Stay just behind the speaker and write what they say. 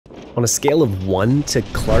On a scale of 1 to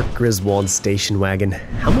Clark Griswold's station wagon,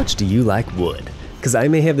 how much do you like wood? Because I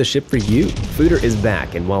may have the ship for you. Foudre is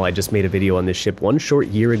back, and while I just made a video on this ship one short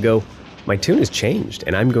year ago, my tune has changed,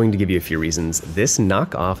 and I'm going to give you a few reasons this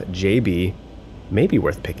knockoff JB may be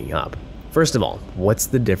worth picking up. First of all, what's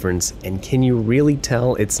the difference, and can you really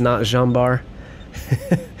tell it's not Jean Bart?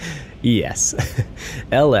 Yes.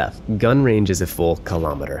 LF, gun range is a full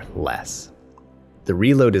kilometer less. The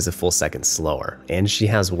reload is a full second slower, and she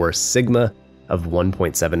has worse sigma of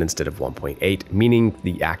 1.7 instead of 1.8, meaning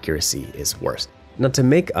the accuracy is worse. Now to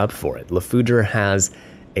make up for it, Foudre has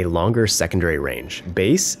a longer secondary range,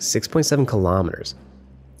 base 6.7 kilometers.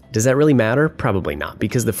 Does that really matter? Probably not,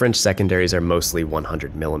 because the French secondaries are mostly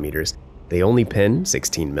 100 millimeters. They only pin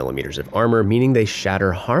 16 millimeters of armor, meaning they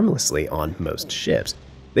shatter harmlessly on most ships.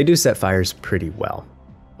 They do set fires pretty well.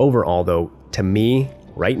 Overall though, to me,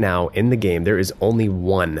 right now in the game, there is only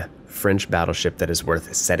one French battleship that is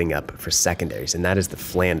worth setting up for secondaries, and that is the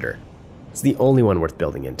Flandre. It's the only one worth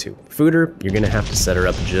building into. Foudre, you're gonna have to set her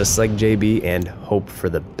up just like JB and hope for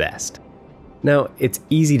the best. Now, it's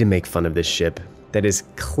easy to make fun of this ship that is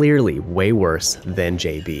clearly way worse than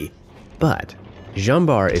JB, but Jean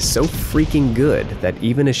Bart is so freaking good that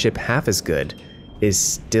even a ship half as good is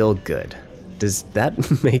still good. Does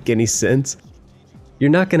that make any sense? You're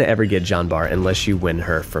not going to ever get Jean Bart unless you win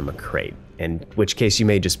her from a crate, in which case you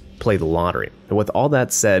may just play the lottery. And with all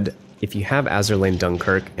that said, if you have Azerlane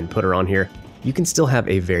Dunkirk and put her on here, you can still have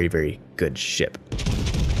a very, very good ship.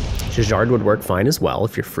 Chajard would work fine as well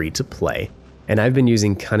if you're free to play, and I've been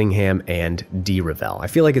using Cunningham and D. Ravel. I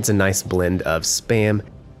feel like it's a nice blend of spam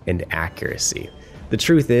and accuracy. The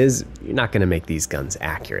truth is, you're not going to make these guns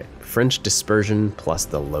accurate. French dispersion plus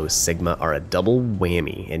the low sigma are a double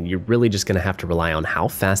whammy, and you're really just going to have to rely on how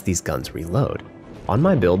fast these guns reload. On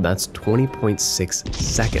my build, that's 20.6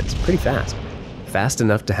 seconds, pretty fast. Fast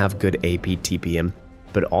enough to have good AP TPM,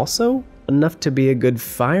 but also enough to be a good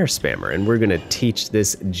fire spammer, and we're going to teach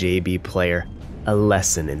this JB player a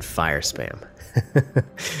lesson in fire spam.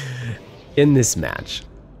 In this match,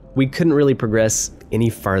 we couldn't really progress any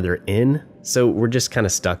farther in, so we're just kind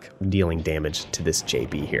of stuck dealing damage to this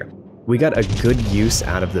JB here. We got a good use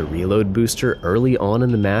out of the reload booster early on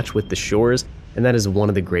in the match with the shores, and that is one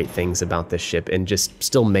of the great things about this ship and just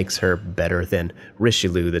still makes her better than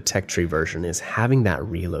Richelieu, the tech tree version, is having that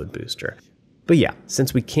reload booster. But yeah,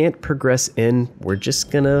 since we can't progress in, we're just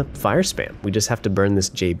gonna fire spam. We just have to burn this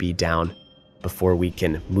JB down before we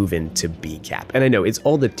can move into B cap. And I know it's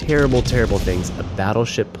all the terrible, terrible things a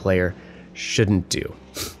battleship player shouldn't do.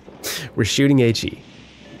 We're shooting HE,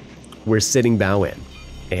 we're sitting bow in,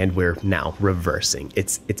 and we're now reversing.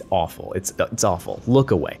 It's awful, it's awful,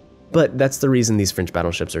 look away. But that's the reason these French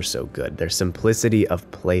battleships are so good, their simplicity of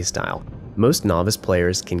playstyle. Most novice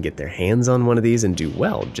players can get their hands on one of these and do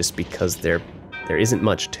well just because there isn't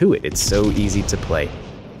much to it. It's so easy to play.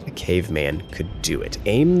 A caveman could do it.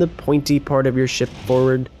 Aim the pointy part of your ship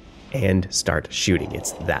forward and start shooting.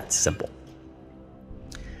 It's that simple.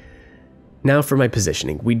 Now for my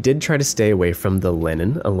positioning, we did try to stay away from the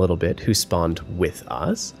Lenin a little bit, who spawned with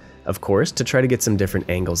us, of course, to try to get some different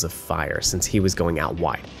angles of fire since he was going out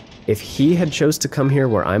wide. If he had chose to come here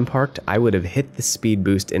where I'm parked, I would have hit the speed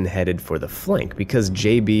boost and headed for the flank, because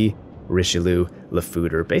JB, Richelieu,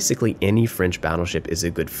 Foudre, basically any French battleship is a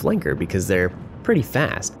good flanker because they're pretty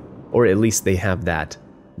fast, or at least they have that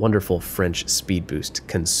wonderful French speed boost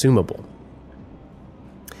consumable.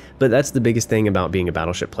 But that's the biggest thing about being a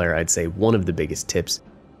battleship player. I'd say one of the biggest tips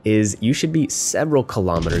is you should be several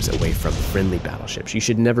kilometers away from friendly battleships. You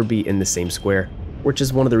should never be in the same square, which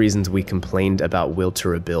is one of the reasons we complained about Will to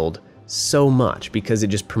Rebuild so much, because it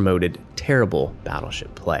just promoted terrible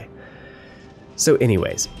battleship play. So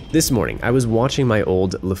anyways, this morning I was watching my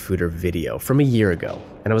old Foudre video from a year ago,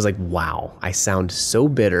 and I was like, wow, I sound so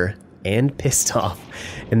bitter and pissed off.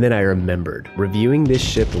 And then I remembered, reviewing this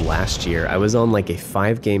ship last year, I was on like a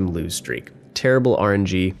 5-game lose streak. Terrible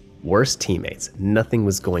RNG, worse teammates, nothing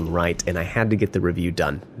was going right, and I had to get the review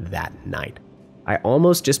done that night. I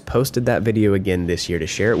almost just posted that video again this year to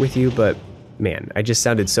share it with you, but man, I just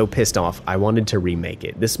sounded so pissed off, I wanted to remake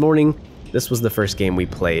it. This morning, this was the first game we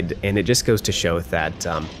played, and it just goes to show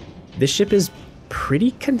that this ship is pretty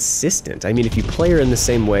consistent. I mean, if you play her in the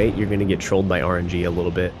same way, you're gonna get trolled by RNG a little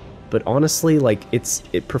bit. But honestly, like,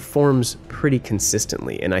 it performs pretty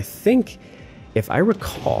consistently. And I think, if I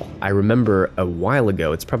recall, I remember a while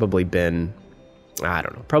ago, it's probably been, I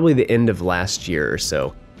don't know, probably the end of last year or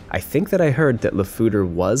so, I think that I heard that Foudre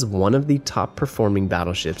was one of the top performing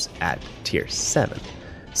battleships at tier 7.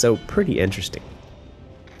 So pretty interesting.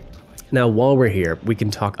 Now, while we're here, we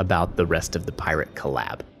can talk about the rest of the pirate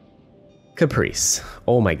collab. Caprice.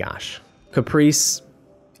 Oh my gosh. Caprice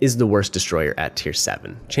is the worst destroyer at tier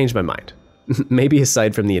 7. Changed my mind. Maybe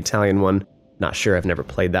aside from the Italian one. Not sure, I've never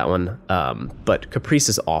played that one. But Caprice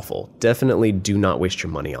is awful. Definitely do not waste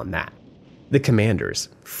your money on that. The commanders.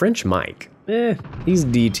 French Mike. He's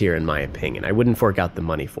D tier in my opinion. I wouldn't fork out the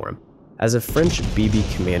money for him. As a French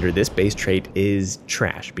BB commander, this base trait is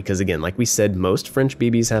trash because again, like we said, most French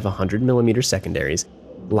BBs have 100mm secondaries.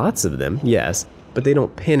 Lots of them, yes, but they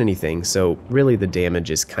don't pin anything, so really the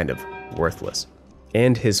damage is kind of worthless.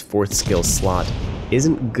 And his 4th skill slot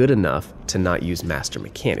isn't good enough to not use Master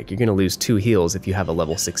Mechanic. You're going to lose 2 heals if you have a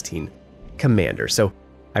level 16 commander, so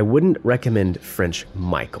I wouldn't recommend French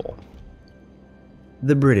Michael.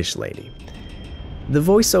 The British lady. The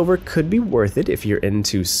voiceover could be worth it if you're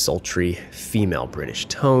into sultry female British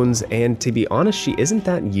tones, and to be honest, she isn't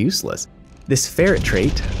that useless. This ferret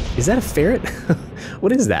trait, is that a ferret?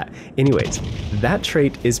 What is that? Anyways, that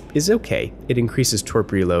trait is okay. It increases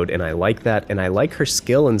torp reload, and I like that, and I like her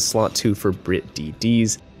skill in slot 2 for Brit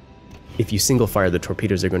DDs. If you single fire, the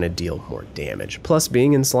torpedoes are going to deal more damage. Plus,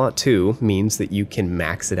 being in slot 2 means that you can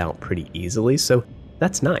max it out pretty easily, so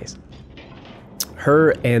that's nice.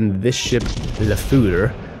 Her and this ship, Le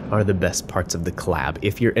Foudre, are the best parts of the collab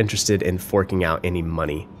if you're interested in forking out any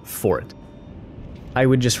money for it. I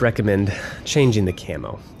would just recommend changing the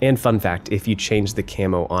camo. And fun fact, if you change the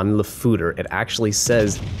camo on Le Foudre, it actually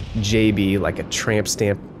says JB like a tramp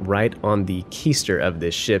stamp right on the keister of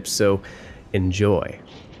this ship, so enjoy.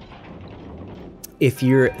 If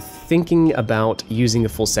you're thinking about using a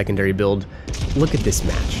full secondary build, look at this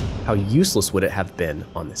match. How useless would it have been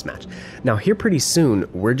on this match? Now here pretty soon,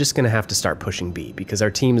 we're just gonna have to start pushing B because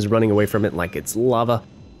our team is running away from it like it's lava.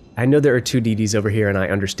 I know there are 2 DDs over here and I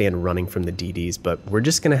understand running from the DDs, but we're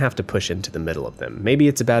just gonna have to push into the middle of them. Maybe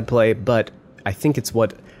it's a bad play, but I think it's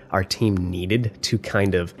what our team needed to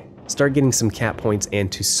kind of start getting some cap points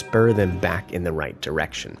and to spur them back in the right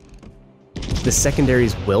direction. The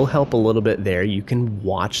secondaries will help a little bit there. You can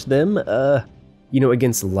watch them, you know,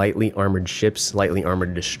 against lightly armored ships, lightly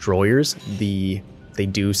armored destroyers. They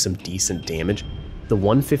do some decent damage. The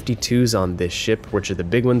 152s on this ship, which are the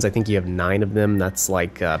big ones, I think you have 9 of them. That's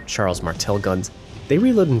like Charles Martel guns. They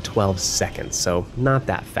reload in 12 seconds, so not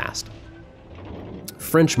that fast.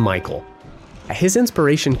 French Michael. His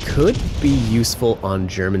inspiration could be useful on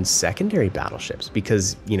German secondary battleships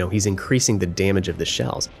because, you know, he's increasing the damage of the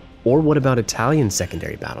shells. Or what about Italian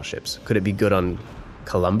secondary battleships? Could it be good on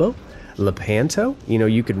Colombo? Lepanto? You know,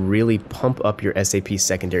 you could really pump up your SAP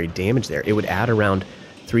secondary damage there. It would add around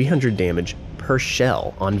 300 damage per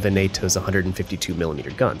shell on Veneto's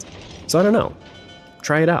 152mm guns. So I don't know.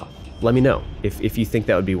 Try it out. Let me know if you think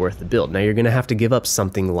that would be worth the build. Now you're going to have to give up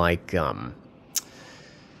something like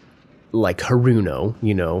Haruno,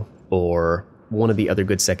 you know, or one of the other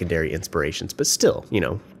good secondary inspirations, but still, you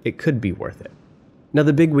know, it could be worth it. Now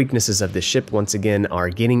the big weaknesses of this ship, once again, are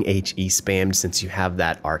getting HE spammed since you have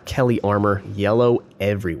that Kelly armor, yellow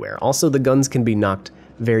everywhere. Also, the guns can be knocked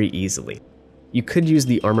very easily. You could use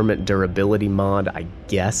the armament durability mod, I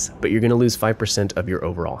guess, but you're going to lose 5% of your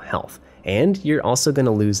overall health. And you're also going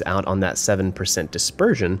to lose out on that 7%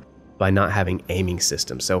 dispersion by not having aiming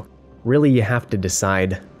system. So really you have to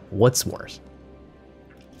decide what's worse.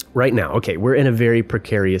 Right now, okay, we're in a very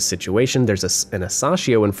precarious situation. There's an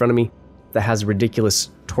Asashio in front of me that has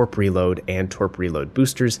ridiculous torp reload and torp reload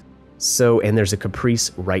boosters. And there's a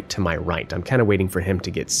Caprice right to my right. I'm kind of waiting for him to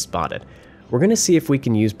get spotted. We're going to see if we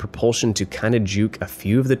can use propulsion to kind of juke a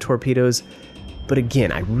few of the torpedoes. But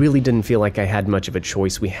again, I really didn't feel like I had much of a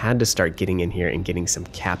choice. We had to start getting in here and getting some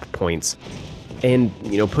cap points. And,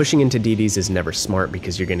 you know, pushing into DDs is never smart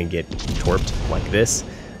because you're going to get torped like this,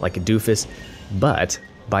 like a doofus. But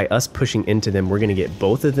by us pushing into them, we're going to get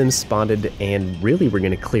both of them spotted, and really we're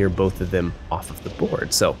going to clear both of them off of the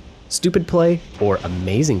board. So, stupid play or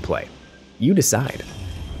amazing play? You decide.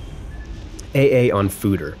 AA on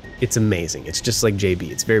Foudre. It's amazing. It's just like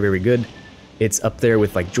JB. It's very, very good. It's up there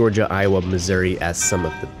with like Georgia, Iowa, Missouri as some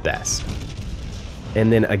of the best.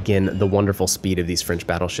 And then again, the wonderful speed of these French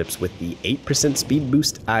battleships with the 8% speed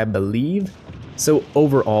boost, I believe. So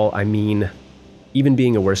overall, I mean, even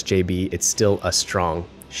being a worse JB, it's still a strong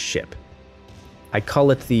ship. I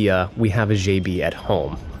call it the we have a JB at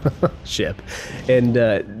home ship. And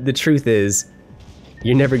the truth is,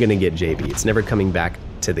 you're never going to get JB. It's never coming back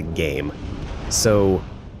to the game. So,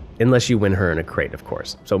 unless you win her in a crate, of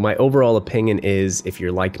course. So my overall opinion is, if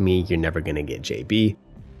you're like me, you're never going to get JB.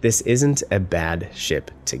 This isn't a bad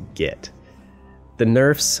ship to get. The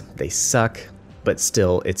nerfs, they suck, but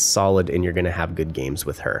still, it's solid and you're going to have good games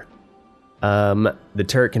with her. The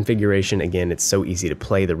turret configuration, again, it's so easy to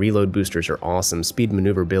play. The reload boosters are awesome. Speed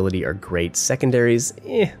maneuverability are great. Secondaries,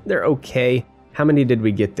 they're okay. How many did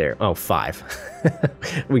we get there? Oh,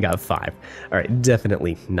 5. We got 5. All right,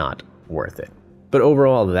 definitely not worth it. But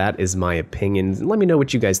overall, that is my opinion. Let me know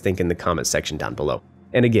what you guys think in the comment section down below.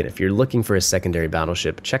 And again, if you're looking for a secondary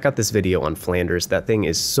battleship, check out this video on Flanders. That thing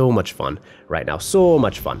is so much fun right now, so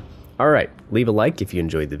much fun. Alright, leave a like if you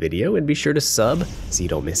enjoyed the video, and be sure to sub so you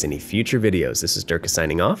don't miss any future videos. This is Derka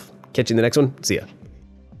signing off. Catch you in the next one. See ya.